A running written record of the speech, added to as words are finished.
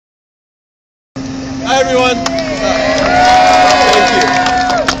Hi, everyone. Thank you.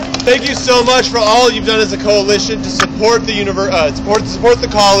 Thank you so much for all you've done as a coalition to support the support the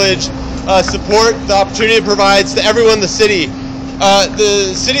college, support the opportunity it provides to everyone in the city.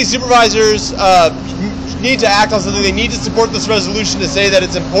 The city supervisors need to act on something. They need to support this resolution to say that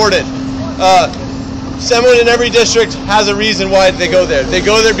it's important. Someone in every district has a reason why they go there. They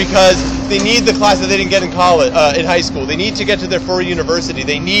go there because they need the class that they didn't get in college, in high school. They need to get to their four-year university.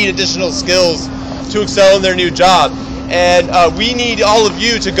 They need additional skills to excel in their new job. And we need all of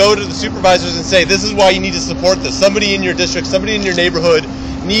you to go to the supervisors and say, this is why you need to support this. Somebody in your district, somebody in your neighborhood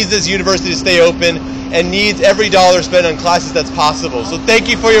needs this university to stay open and needs every dollar spent on classes that's possible. So thank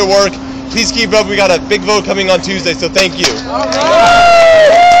you for your work. Please keep up. We got a big vote coming on Tuesday, so thank you.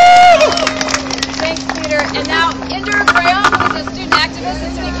 Thanks, Peter. And now, Inder Graham, who's a student activist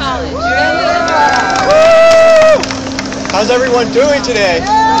at City College. How's everyone doing today?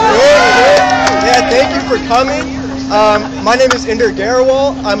 Yeah, thank you for coming. My name is Inder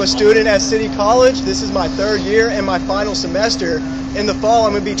Garawal. I'm a student at City College. This is my third year and my final semester. In the fall,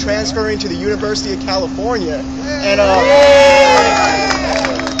 I'm going to be transferring to the University of California. And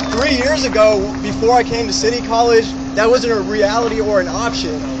 3 years ago, before I came to City College, that wasn't a reality or an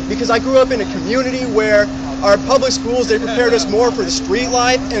option, because I grew up in a community where our public schools, they prepared us more for the street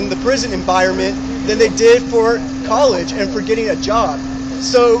life and the prison environment than they did for college and for getting a job.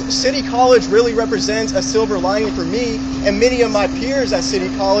 So City College really represents a silver lining for me and many of my peers at City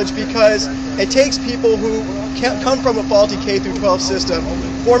College, because it takes people who come from a faulty K-12 system,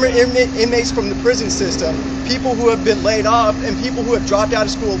 former inmates from the prison system, people who have been laid off, and people who have dropped out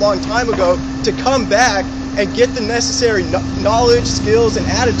of school a long time ago to come back and get the necessary knowledge, skills, and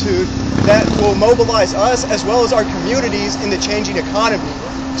attitude that will mobilize us as well as our communities in the changing economy.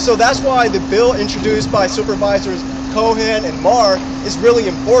 So that's why the bill introduced by Supervisors Cohen and Marr is really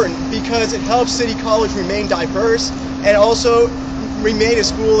important, because it helps City College remain diverse and also remain a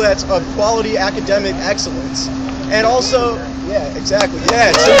school that's of quality academic excellence. And also, yeah, exactly,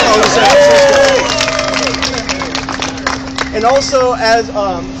 yeah, City College of San Francisco. And also, as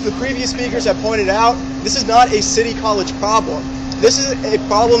the previous speakers have pointed out, this is not a City College problem. This is a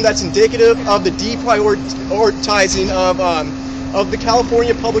problem that's indicative of the deprioritizing of the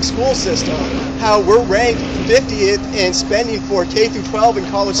California public school system, how we're ranked 50th in spending for K-12 and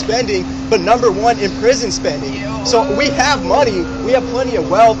college spending, but #1 in prison spending. So we have money, we have plenty of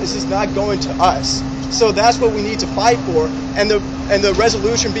wealth, it's just not going to us. So that's what we need to fight for, and the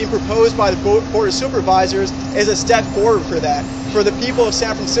resolution being proposed by the Board of Supervisors is a step forward for that, for the people of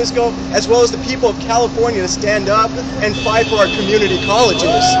San Francisco as well as the people of California to stand up and fight for our community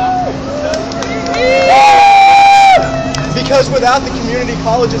colleges. Because without the community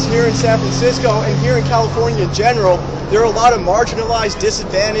colleges here in San Francisco and here in California in general, there are a lot of marginalized,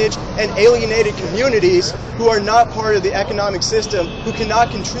 disadvantaged, and alienated communities who are not part of the economic system, who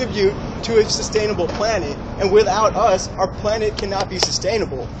cannot contribute to a sustainable planet. And without us, our planet cannot be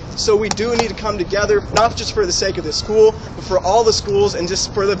sustainable. So we do need to come together, not just for the sake of the school, but for all the schools and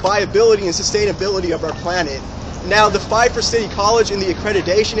just for the viability and sustainability of our planet. Now, the fight for City College and the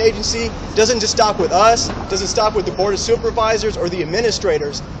accreditation agency doesn't just stop with us, doesn't stop with the Board of Supervisors or the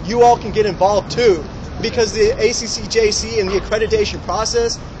administrators. You all can get involved too, because the ACCJC and the accreditation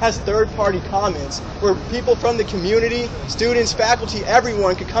process has third-party comments where people from the community, students, faculty,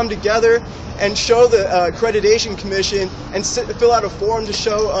 everyone could come together and show the accreditation commission and fill out a form to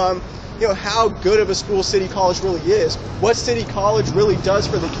show how good of a school City College really is, what City College really does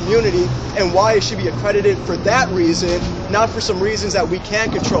for the community, and why it should be accredited for that reason, not for some reasons that we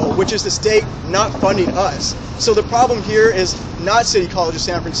can't control, which is the state not funding us. So the problem here is not City College of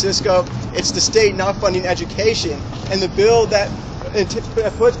San Francisco, it's the state not funding education. And the bill that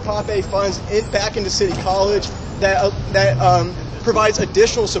puts Prop A funds back into City College, that provides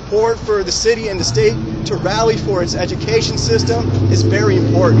additional support for the city and the state to rally for its education system is very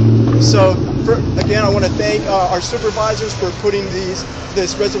important. So again, I want to thank our supervisors for putting this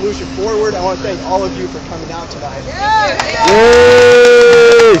resolution forward. I want to thank all of you for coming out tonight.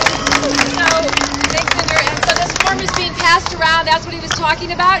 Thanks, Inder. And so this form is being passed around. That's what he was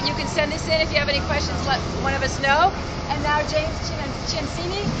talking about. You can send this in if you have any questions. Let one of us know. And now James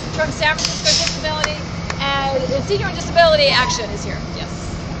Ciancini from San Francisco Disability and Senior Disability Action is here. Yes.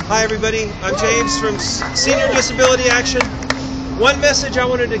 Hi everybody, I'm James from Senior Disability Action. One message I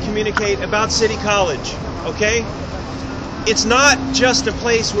wanted to communicate about City College, okay? It's not just a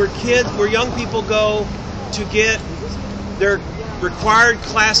place where young people go to get their required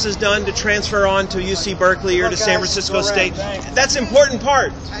classes done to transfer on to UC Berkeley or to San Francisco State. That's an important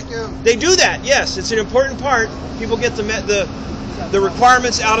part. They do that, yes, it's an important part. People get the the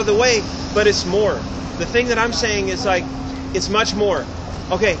requirements out of the way, but it's more. The thing that I'm saying is like, it's much more.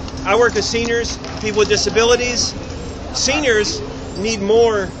 Okay, I work with seniors, people with disabilities. Seniors need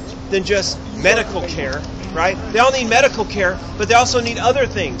more than just medical care, right? They all need medical care, but they also need other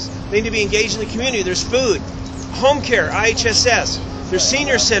things. They need to be engaged in the community. There's food, home care, IHSS. There's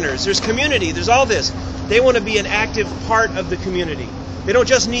senior centers, there's community, there's all this. They want to be an active part of the community. They don't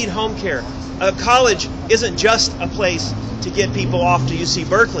just need home care. College isn't just a place to get people off to UC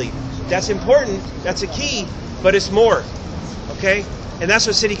Berkeley. That's important, that's a key, but it's more, okay? And that's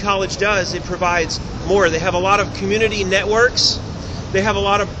what City College does. It provides more. They have a lot of community networks. They have a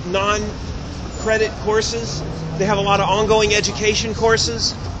lot of non-credit courses. They have a lot of ongoing education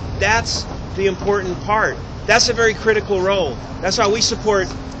courses. That's the important part. That's a very critical role. That's why we support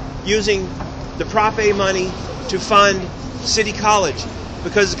using the Prop A money to fund City College.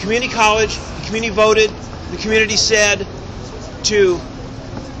 Because the community college, the community voted, the community said to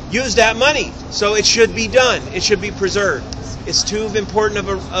use that money. So it should be done. It should be preserved. It's too important of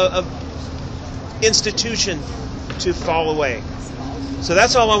a institution to fall away. So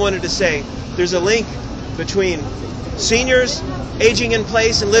that's all I wanted to say. There's a link between seniors aging in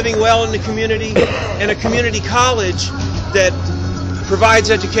place and living well in the community and a community college that provides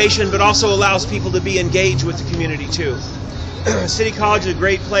education but also allows people to be engaged with the community too. City College is a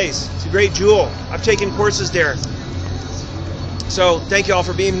great place. It's a great jewel. I've taken courses there. So thank you all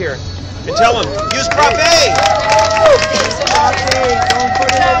for being here. And tell them, use Prop A!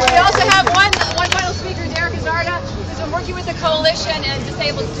 We also have one final speaker, Derek Azarda, who's been working with the coalition and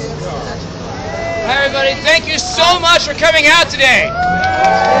disabled students. Hi everybody, thank you so much for coming out today.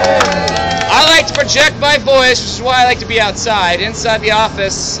 I like to project my voice, which is why I like to be outside. Inside the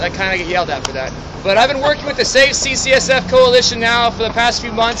office, I kind of get yelled at for that. But I've been working with the Save CCSF coalition now for the past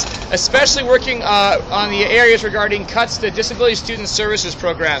few months, especially working on the areas regarding cuts to disability student services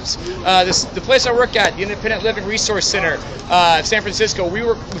programs. The place I work at, the Independent Living Resource Center, San Francisco, we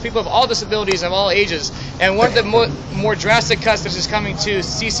work with people of all disabilities and of all ages. And one of the more drastic cuts that is coming to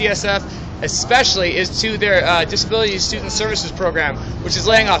CCSF especially is to their disability student services program, which is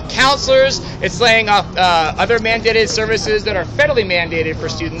laying off counselors, it's laying off other mandated services that are federally mandated for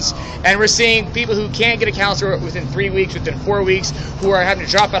students, and we're seeing people who can't get a counselor within 3 weeks, within 4 weeks, who are having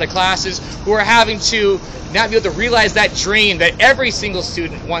to drop out of classes, who are having to not be able to realize that dream that every single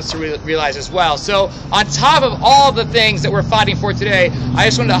student wants to realize as well. So on top of all the things that we're fighting for today, I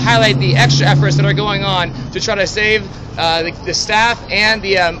just wanted to highlight the extra efforts that are going on to try to save the staff and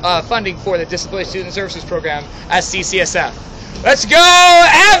the funding for the Disability Student Services Program at CCSF. Let's go!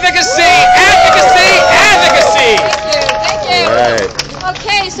 Advocacy! Advocacy! Advocacy! Thank you. Right.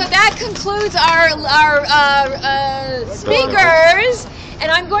 Okay, so that concludes our speakers,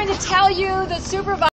 and I'm going to tell you the supervisor.